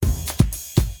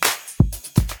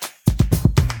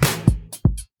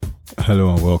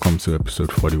Hello and welcome to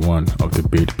episode 41 of the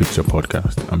Big Picture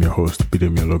podcast. I'm your host,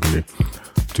 Bidemi Ologule.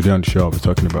 Today on the show, I'll be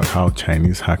talking about how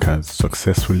Chinese hackers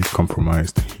successfully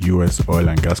compromised US oil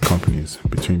and gas companies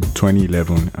between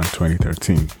 2011 and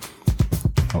 2013.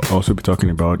 I'll also be talking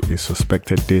about a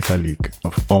suspected data leak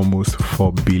of almost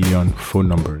 4 billion phone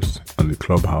numbers on the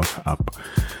Clubhouse app.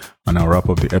 And I'll wrap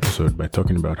up the episode by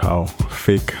talking about how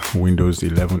fake Windows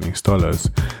 11 installers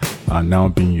are now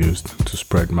being used to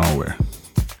spread malware.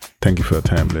 Thank you for your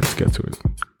time. Let's get to it.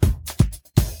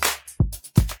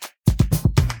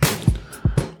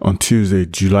 On Tuesday,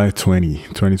 July 20,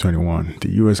 2021, the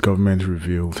US government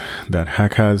revealed that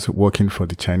hackers working for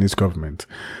the Chinese government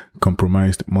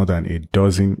compromised more than a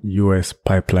dozen US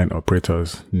pipeline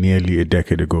operators nearly a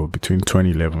decade ago between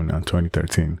 2011 and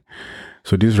 2013.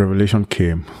 So this revelation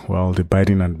came while the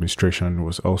Biden administration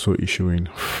was also issuing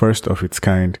first of its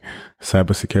kind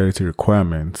cybersecurity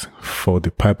requirements for the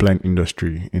pipeline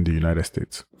industry in the United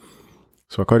States.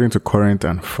 So according to current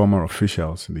and former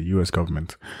officials in the US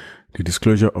government, the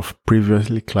disclosure of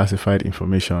previously classified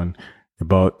information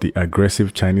about the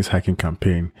aggressive Chinese hacking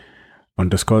campaign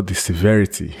underscored the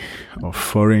severity of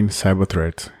foreign cyber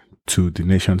threats to the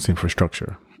nation's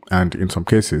infrastructure. And in some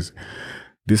cases,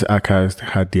 these hackers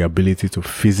had the ability to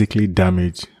physically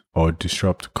damage or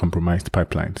disrupt compromised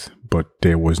pipelines, but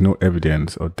there is no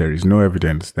evidence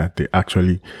that they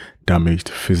actually damaged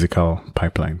physical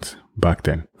pipelines back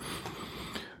then.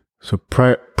 So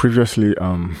previously,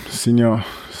 senior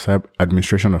cyber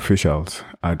administration officials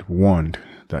had warned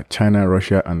that China,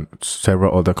 Russia, and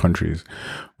several other countries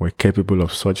were capable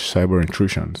of such cyber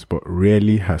intrusions, but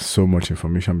rarely has so much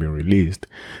information been released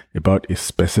about a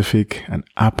specific and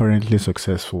apparently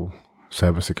successful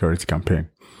cybersecurity campaign.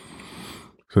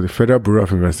 So the Federal Bureau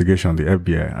of Investigation, the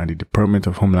FBI, and the Department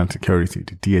of Homeland Security,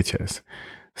 the DHS,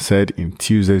 said in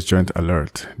Tuesday's joint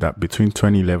alert that between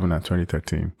 2011 and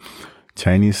 2013,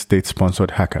 Chinese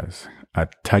state-sponsored hackers had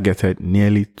targeted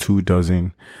nearly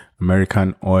 24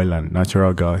 American oil and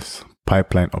natural gas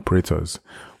pipeline operators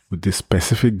with the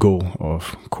specific goal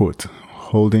of, quote,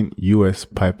 holding U.S.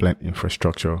 pipeline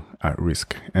infrastructure at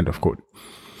risk, end of quote.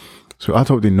 So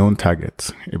out of the known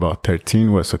targets, about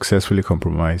 13 were successfully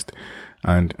compromised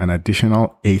and an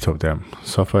additional 8 of them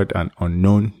suffered an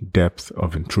unknown depth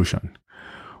of intrusion,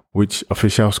 which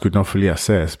officials could not fully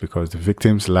assess because the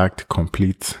victims lacked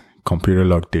complete computer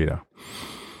log data.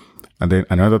 And then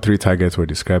another 3 targets were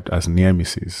described as near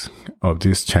misses of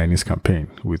this Chinese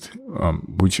campaign,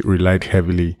 which relied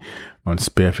heavily on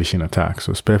spear phishing attacks.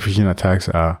 So spear phishing attacks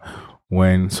are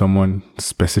when someone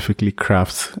specifically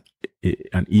crafts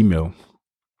an email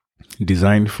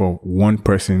designed for one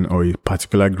person or a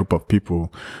particular group of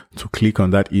people to click on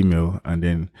that email and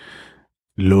then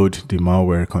load the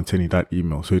malware containing that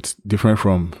email. So it's different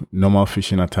from normal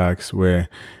phishing attacks where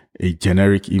a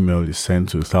generic email is sent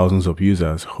to thousands of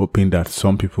users, hoping that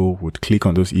some people would click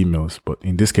on those emails. But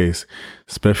in this case,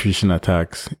 spear phishing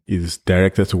attacks is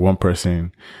directed to one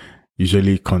person,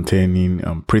 usually containing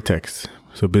pretext.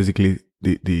 So basically,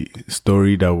 the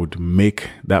story that would make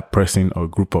that person or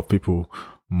group of people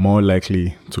more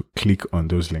likely to click on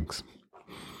those links.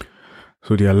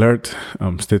 So the alert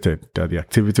stated that the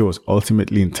activity was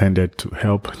ultimately intended to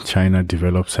help China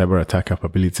develop cyber attack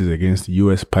capabilities against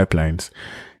US pipelines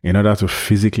in order to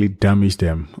physically damage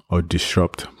them or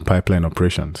disrupt pipeline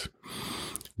operations.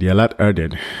 The alert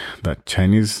added that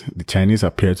the Chinese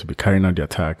appeared to be carrying out the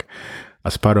attack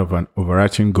as part of an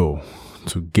overarching goal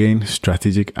to gain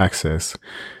strategic access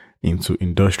into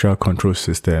industrial control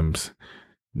systems,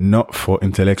 not for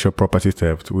intellectual property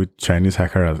theft, which Chinese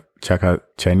hackers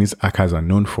are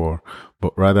known for,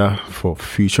 but rather for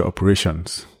future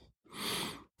operations.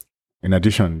 In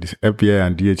addition, the FBI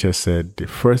and DHS said they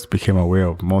first became aware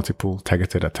of multiple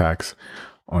targeted attacks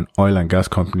on oil and gas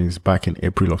companies back in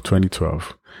April of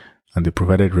 2012, and they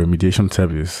provided remediation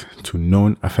service to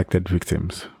known affected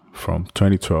victims from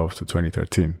 2012 to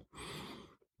 2013.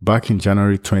 Back in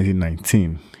January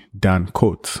 2019, Dan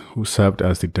Coates, who served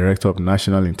as the Director of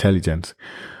National Intelligence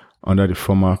under the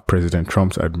former President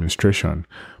Trump's administration,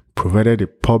 provided a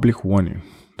public warning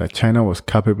that China was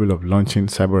capable of launching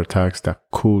cyber attacks that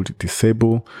could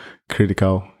disable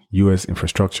critical US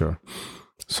infrastructure,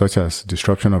 such as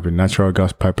disruption of a natural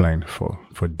gas pipeline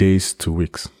for days to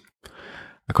weeks.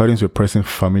 According to a person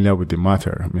familiar with the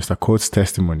matter, Mr. Coates'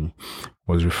 testimony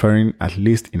was referring, at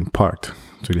least in part,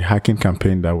 to the hacking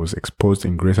campaign that was exposed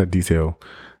in greater detail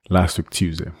last week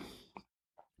Tuesday.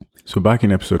 So back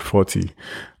in episode 40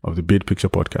 of the Big Picture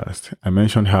podcast, I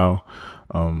mentioned how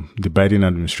the Biden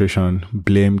administration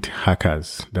blamed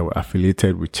hackers that were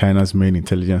affiliated with China's main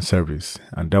intelligence service,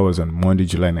 and that was on Monday,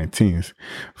 July 19th,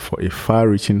 for a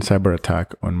far-reaching cyber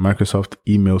attack on Microsoft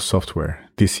email software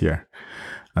this year.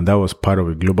 And that was part of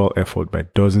a global effort by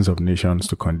dozens of nations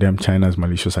to condemn China's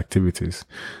malicious activities.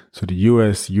 So the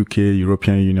US, UK,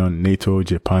 European Union, NATO,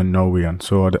 Japan, Norway, and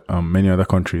many other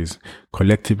countries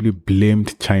collectively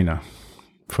blamed China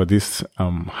for this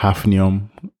Hafnium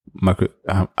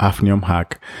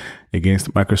hack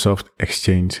against Microsoft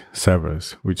Exchange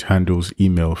servers, which handles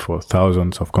email for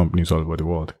thousands of companies all over the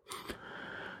world.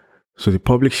 So the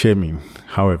public shaming,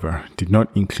 however, did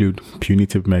not include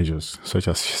punitive measures such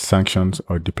as sanctions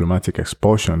or diplomatic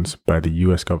expulsions by the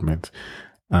US government.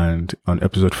 And on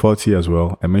episode 40 as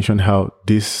well, I mentioned how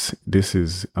this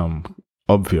is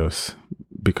obvious,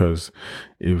 because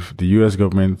if the US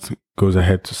government goes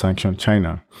ahead to sanction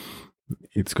China,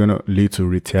 it's going to lead to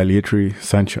retaliatory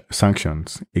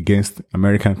sanctions against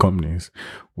American companies,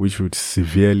 which would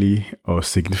severely or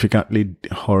significantly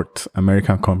hurt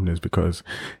American companies, because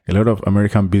a lot of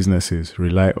American businesses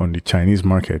rely on the Chinese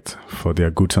market for their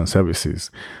goods and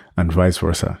services, and vice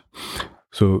versa.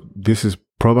 So this is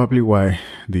probably why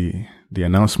the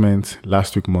announcement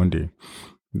last week, Monday,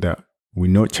 that we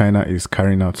know China is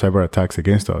carrying out cyber attacks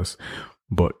against us,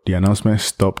 but the announcement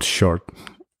stopped short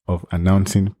of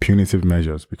announcing punitive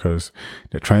measures, because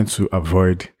they're trying to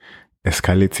avoid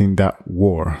escalating that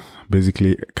war,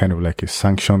 basically kind of like a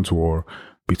sanctions war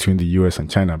between the US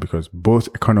and China, because both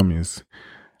economies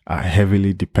are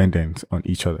heavily dependent on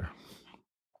each other.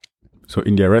 So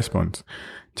in their response,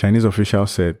 Chinese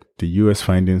officials said the US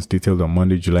findings detailed on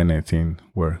Monday, July 19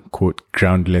 were, quote,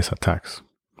 groundless attacks.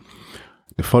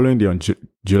 The following day, on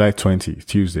July 20,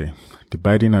 Tuesday, the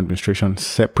Biden administration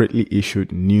separately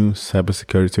issued new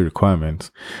cybersecurity requirements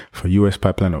for US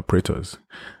pipeline operators,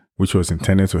 which was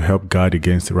intended to help guard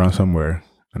against ransomware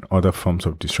and other forms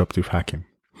of disruptive hacking.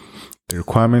 The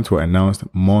requirements were announced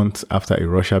months after a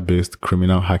Russia-based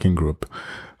criminal hacking group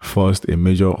forced a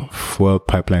major fuel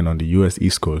pipeline on the US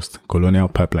East Coast, Colonial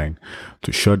Pipeline,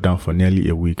 to shut down for nearly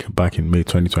a week back in May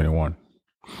 2021.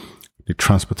 The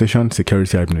Transportation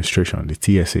Security Administration, the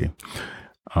TSA,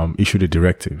 issued a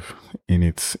directive and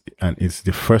it's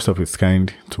the first of its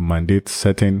kind to mandate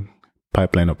certain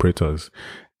pipeline operators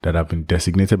that have been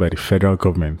designated by the federal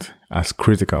government as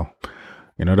critical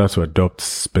in order to adopt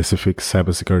specific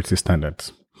cybersecurity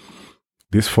standards.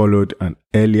 This followed an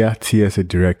earlier TSA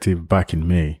directive back in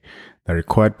May that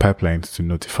required pipelines to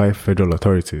notify federal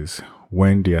authorities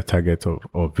when they are targets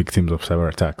or victims of cyber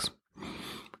attacks.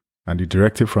 And the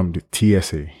directive from the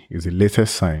TSA is the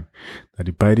latest sign that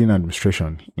the Biden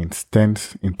administration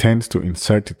intends to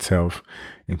insert itself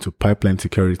into pipeline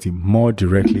security more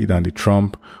directly than the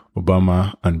Trump,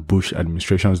 Obama, and Bush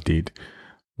administrations did,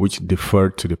 which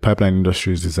deferred to the pipeline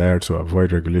industry's desire to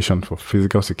avoid regulation for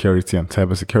physical security and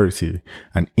cybersecurity,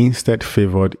 and instead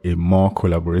favored a more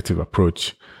collaborative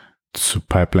approach to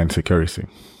pipeline security.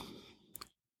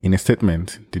 In a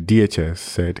statement, the DHS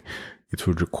said it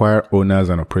would require owners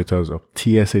and operators of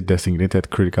TSA-designated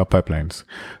critical pipelines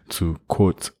to,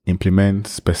 quote, implement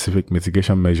specific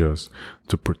mitigation measures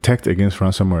to protect against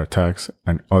ransomware attacks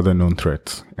and other known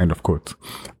threats, end of quote,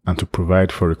 and to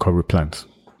provide for recovery plans.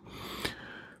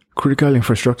 Critical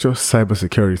infrastructure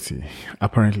cybersecurity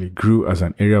apparently grew as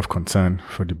an area of concern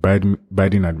for the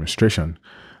Biden administration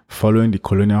following the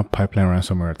Colonial Pipeline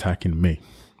ransomware attack in May,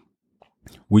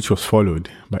 which was followed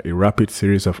by a rapid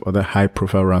series of other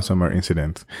high-profile ransomware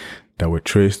incidents that were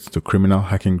traced to criminal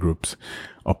hacking groups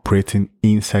operating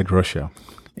inside Russia,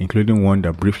 including one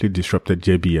that briefly disrupted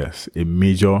JBS, a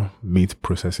major meat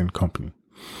processing company.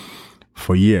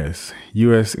 For years,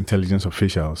 US intelligence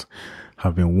officials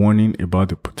have been warning about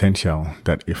the potential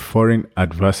that a foreign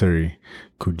adversary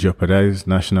could jeopardize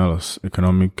national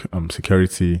economic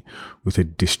security with a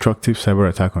destructive cyber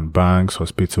attack on banks,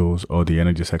 hospitals, or the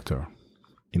energy sector.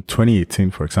 In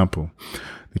 2018, for example,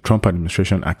 the Trump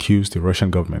administration accused the Russian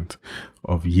government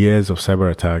of years of cyber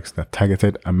attacks that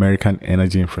targeted American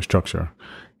energy infrastructure,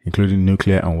 including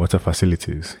nuclear and water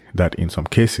facilities, that in some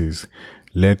cases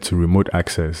led to remote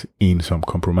access in some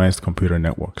compromised computer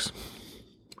networks.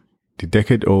 The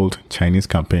decade-old Chinese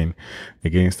campaign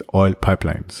against oil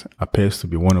pipelines appears to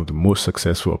be one of the most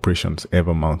successful operations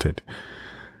ever mounted.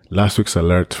 Last week's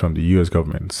alert from the US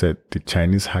government said the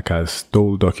Chinese hackers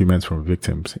stole documents from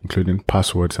victims, including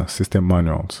passwords and system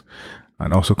manuals,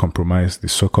 and also compromised the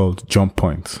so-called jump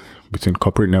points between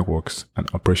corporate networks and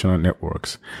operational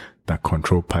networks that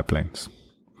control pipelines.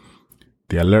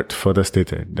 The alert further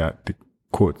stated that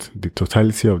quote, the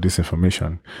totality of this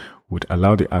information would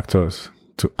allow the actors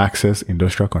to access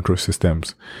industrial control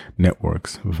systems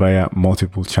networks via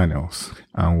multiple channels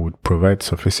and would provide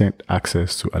sufficient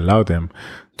access to allow them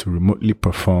to remotely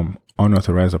perform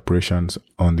unauthorized operations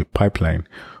on the pipeline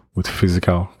with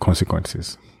physical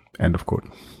consequences. End of quote.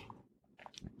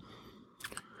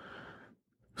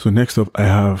 So next up, I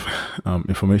have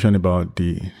information about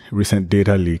the recent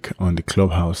data leak on the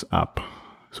Clubhouse app.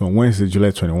 So on Wednesday,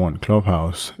 July 21,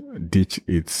 Clubhouse ditched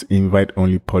its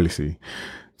invite-only policy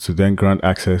to then grant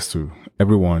access to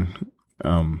everyone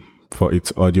for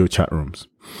its audio chat rooms.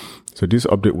 So this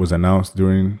update was announced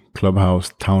during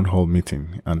Clubhouse town hall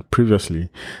meeting, and previously,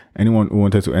 anyone who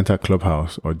wanted to enter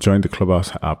Clubhouse or join the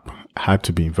Clubhouse app had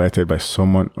to be invited by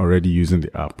someone already using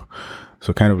the app.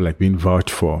 So kind of like being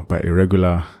vouched for by a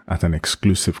regular at an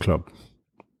exclusive club.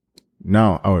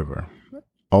 Now, however,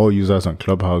 all users on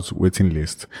Clubhouse waiting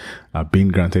list are being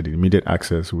granted immediate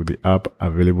access with the app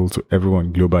available to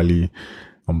everyone globally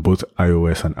on both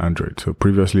iOS and Android. So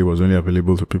previously it was only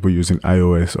available to people using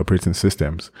iOS operating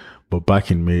systems, but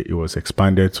back in May it was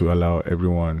expanded to allow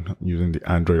everyone using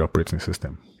the Android operating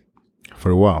system. For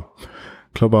a while,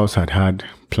 Clubhouse had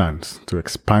plans to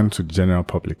expand to the general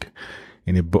public.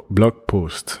 In a blog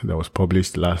post that was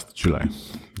published last July,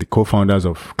 the co-founders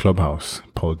of Clubhouse,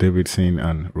 Paul Davidson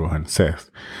and Rohan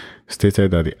Seth, stated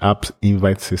that the app's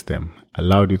invite system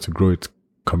allowed it to grow its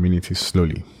community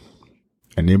slowly,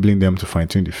 enabling them to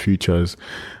fine-tune the features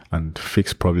and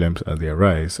fix problems as they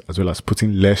arise, as well as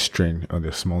putting less strain on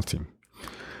their small team.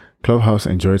 Clubhouse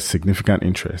enjoyed significant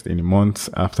interest in the months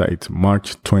after its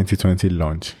March 2020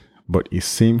 launch, but it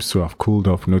seems to have cooled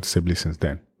off noticeably since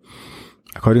then.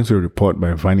 According to a report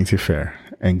by Vanity Fair,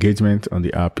 engagement on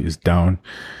the app is down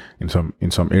in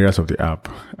some areas of the app,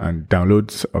 and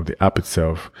downloads of the app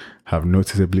itself have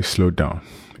noticeably slowed down,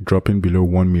 dropping below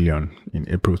 1 million in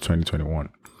April 2021,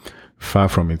 far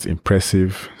from its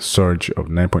impressive surge of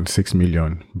 9.6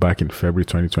 million back in February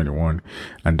 2021,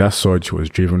 and that surge was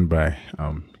driven by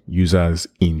users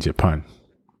in Japan.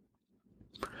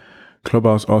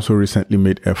 Clubhouse also recently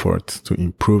made efforts to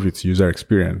improve its user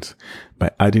experience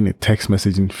by adding a text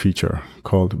messaging feature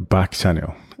called Back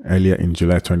Channel earlier in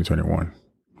July 2021.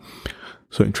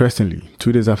 So interestingly,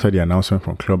 2 days after the announcement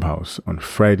from Clubhouse on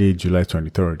Friday, July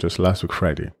 23rd, just last week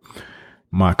Friday,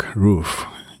 Mark Ruef,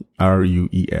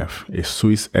 RUEF, a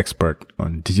Swiss expert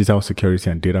on digital security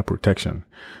and data protection,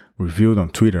 revealed on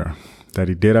Twitter that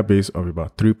a database of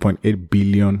about 3.8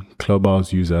 billion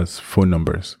Clubhouse users' phone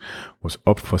numbers was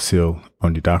up for sale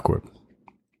on the dark web.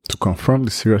 To confirm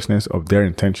the seriousness of their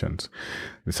intentions,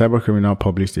 the cybercriminal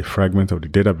published a fragment of the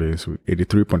database with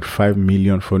 83.5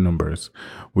 million phone numbers,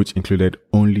 which included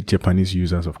only Japanese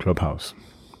users of Clubhouse.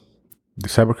 The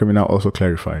cybercriminal also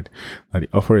clarified that the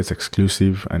offer is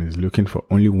exclusive and is looking for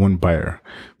only one buyer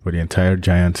for the entire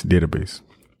giant database.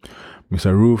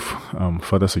 Mr. Ruef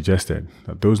further suggested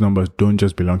that those numbers don't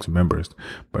just belong to members,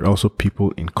 but also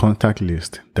people in contact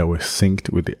list that were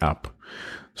synced with the app.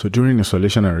 So during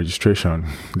installation and registration,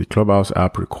 the Clubhouse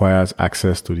app requires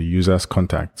access to the user's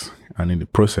contacts, and in the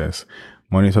process,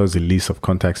 monitors the list of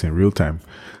contacts in real time,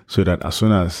 so that as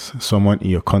soon as someone in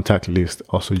your contact list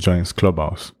also joins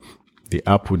Clubhouse, the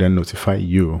app will then notify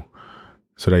you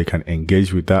so that you can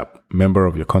engage with that member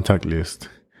of your contact list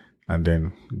and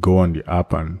then go on the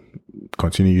app and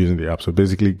continue using the app. So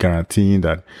basically guaranteeing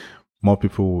that more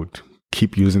people would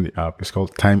keep using the app. It's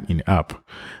called time in app.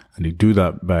 And they do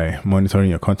that by monitoring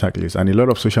your contact list. And a lot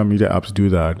of social media apps do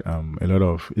that.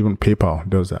 Even PayPal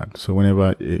does that. So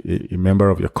whenever a member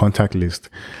of your contact list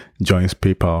joins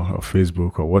PayPal or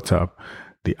Facebook or WhatsApp,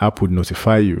 the app would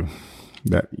notify you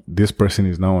that this person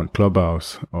is now on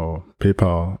Clubhouse or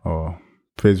PayPal or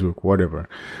Facebook, whatever,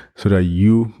 so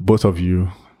that both of you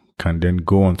can then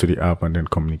go onto the app and then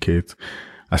communicate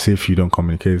as if you don't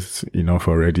communicate enough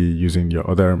already using your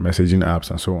other messaging apps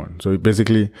and so on. So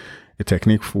basically a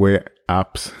technique where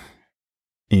apps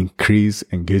increase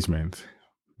engagement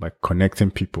by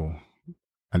connecting people,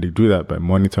 and they do that by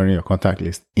monitoring your contact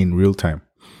list in real time.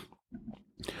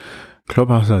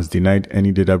 Clubhouse has denied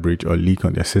any data breach or leak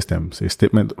on their systems. A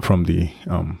statement from the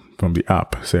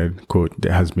app said, quote,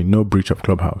 "There has been no breach of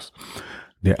Clubhouse.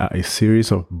 There are a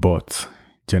series of bots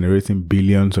generating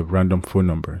billions of random phone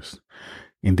numbers.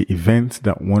 In the event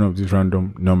that one of these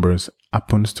random numbers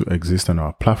happens to exist on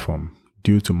our platform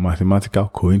due to mathematical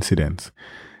coincidence,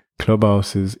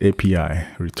 Clubhouse's API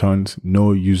returns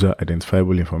no user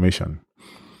identifiable information.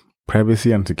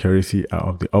 Privacy and security are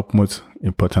of the utmost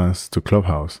importance to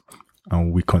Clubhouse,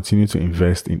 and we continue to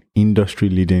invest in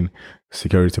industry-leading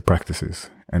security practices."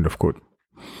 End of quote.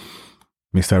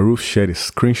 Mr. Ruef shared a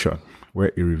screenshot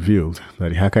where it revealed that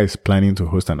the hacker is planning to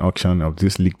host an auction of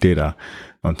this leaked data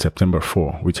on September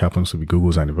 4, which happens to be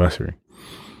Google's anniversary.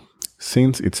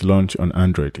 Since its launch on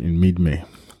Android in mid-May,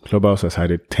 Clubhouse has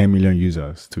added 10 million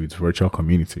users to its virtual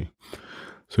community.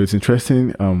 So it's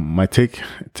interesting. My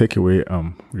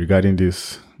takeaway regarding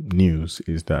this news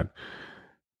is that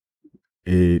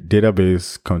a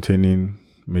database containing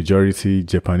majority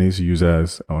Japanese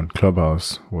users on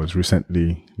Clubhouse was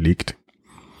recently leaked.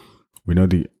 We know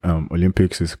the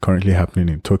Olympics is currently happening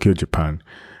in Tokyo, Japan,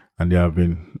 and there have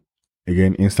been,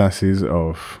 again, instances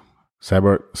of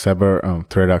cyber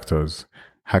threat actors,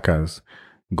 hackers,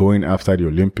 going after the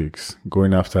Olympics,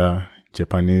 going after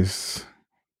Japanese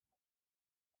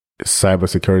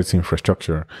cybersecurity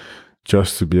infrastructure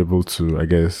just to be able to, I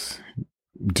guess,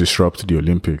 disrupt the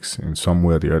Olympics in some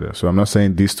way or the other. So I'm not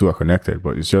saying these two are connected,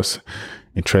 but it's just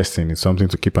interesting. It's something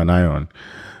to keep an eye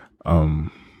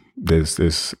on.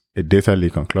 There's a data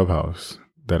leak on Clubhouse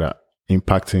that are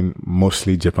impacting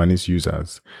mostly Japanese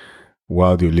users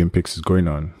while the Olympics is going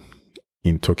on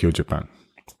in Tokyo, Japan.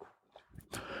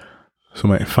 So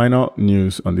my final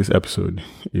news on this episode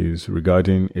is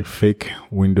regarding a fake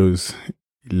Windows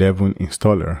 11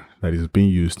 installer that is being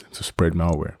used to spread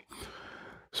malware.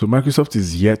 So Microsoft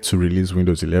is yet to release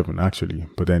Windows 11 actually,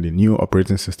 but then the new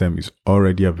operating system is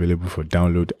already available for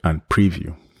download and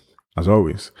preview. As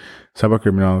always,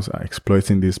 cybercriminals are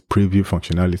exploiting this preview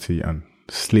functionality and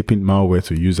slipping malware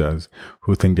to users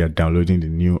who think they are downloading the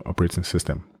new operating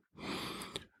system.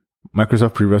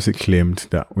 Microsoft previously claimed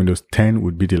that Windows 10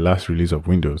 would be the last release of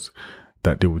Windows,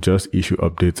 that they would just issue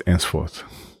updates henceforth.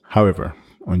 However,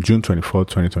 on June 24,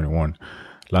 2021,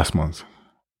 last month,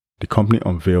 the company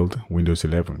unveiled Windows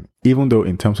 11, even though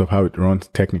in terms of how it runs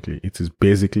technically, it is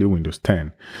basically Windows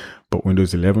 10, but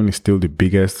Windows 11 is still the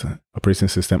biggest operating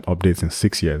system update in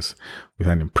 6 years, with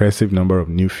an impressive number of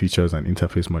new features and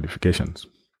interface modifications.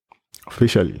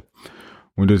 Officially,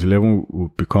 Windows 11 will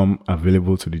become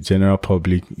available to the general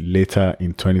public later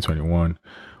in 2021,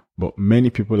 but many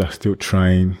people are still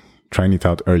trying it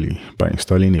out early by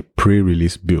installing a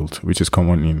pre-release build, which is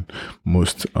common in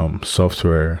most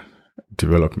software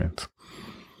development.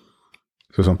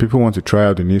 So some people want to try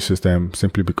out the new system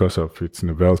simply because of its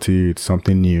novelty. It's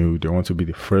something new. They want to be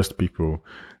the first people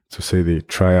to say they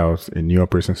try out a new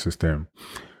operating system.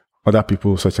 Other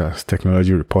people, such as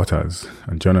technology reporters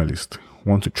and journalists,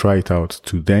 want to try it out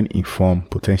to then inform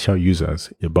potential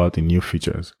users about the new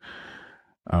features.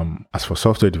 As for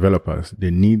software developers,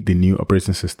 they need the new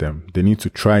operating system. They need to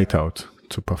try it out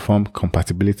to perform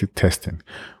compatibility testing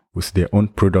with their own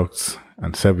products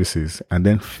and services, and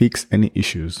then fix any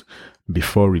issues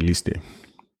before release day.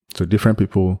 So different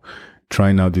people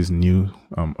trying out this new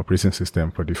operating system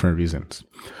for different reasons.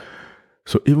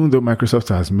 So even though Microsoft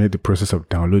has made the process of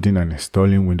downloading and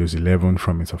installing Windows 11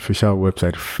 from its official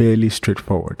website fairly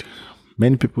straightforward,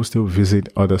 many people still visit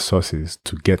other sources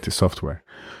to get the software,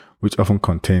 which often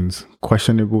contains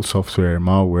questionable software,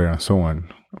 malware, and so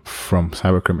on from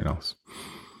cybercriminals.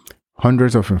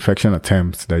 Hundreds of infection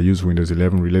attempts that use Windows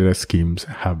 11 related schemes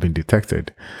have been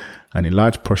detected, and a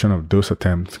large portion of those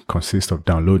attempts consist of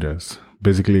downloaders.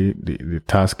 Basically, the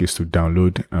task is to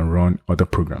download and run other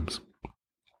programs.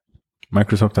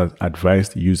 Microsoft has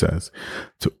advised users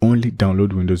to only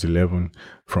download Windows 11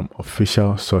 from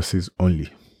official sources only.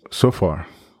 So far,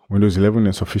 Windows 11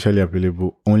 is officially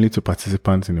available only to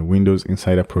participants in the Windows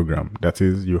Insider program. That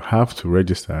is, you have to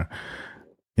register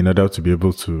in order to be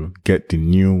able to get the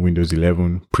new Windows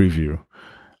 11 preview.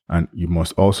 And you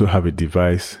must also have a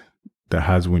device that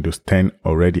has Windows 10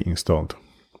 already installed.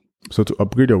 So to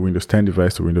upgrade your Windows 10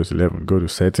 device to Windows 11, go to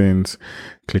Settings,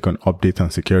 click on Update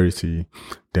and Security,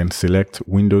 then select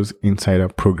Windows Insider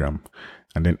Program,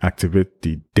 and then activate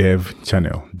the Dev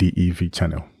channel, DEV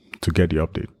channel, to get the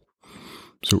update.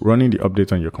 So running the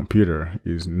update on your computer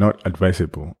is not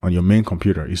advisable. On your main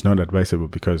computer, it's not advisable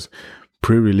because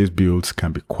pre-release builds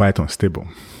can be quite unstable.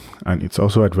 And it's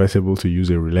also advisable to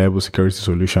use a reliable security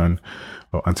solution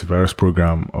or antivirus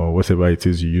program or whatever it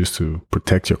is you use to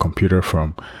protect your computer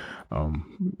from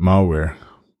malware.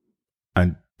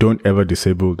 And don't ever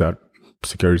disable that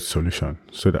security solution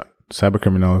so that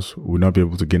cybercriminals will not be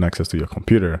able to gain access to your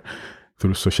computer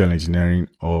through social engineering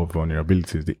or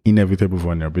vulnerabilities, the inevitable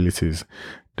vulnerabilities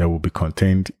that will be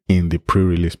contained in the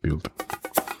pre-release build.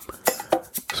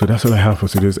 So that's all I have for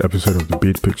today's episode of The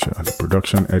Big Picture. The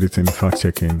production, editing,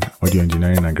 fact-checking, audio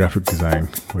engineering, and graphic design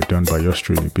were done by yours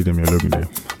truly, Bidemi Ologinde.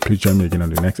 Please join me again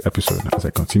on the next episode as I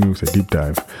continue with a deep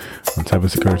dive on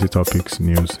cybersecurity topics,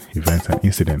 news, events, and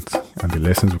incidents, and the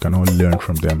lessons we can all learn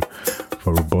from them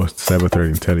for robust cyber threat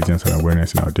intelligence and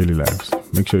awareness in our daily lives.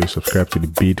 Make sure you subscribe to the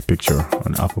Big Picture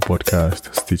on Apple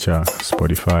Podcast, Stitcher,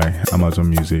 Spotify, Amazon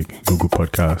Music, Google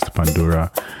Podcast,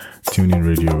 Pandora, TuneIn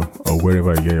Radio, or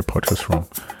wherever you get your podcast from.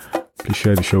 Please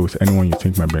share the show with anyone you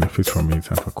think might benefit from it,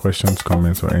 and for questions,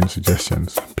 comments, or any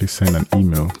suggestions, please send an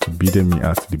email to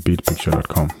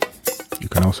bidemi@thebigpicture.com. You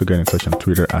can also get in touch on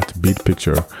Twitter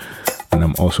 @bigpicture, and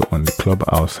I'm also on the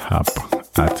Clubhouse app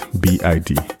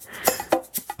 @BID.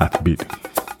 @bid.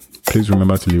 Please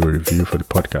remember to leave a review for the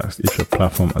podcast if your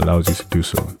platform allows you to do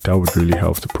so. That would really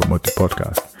help to promote the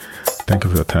podcast. Thank you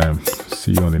for your time.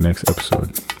 See you on the next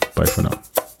episode. Bye for now.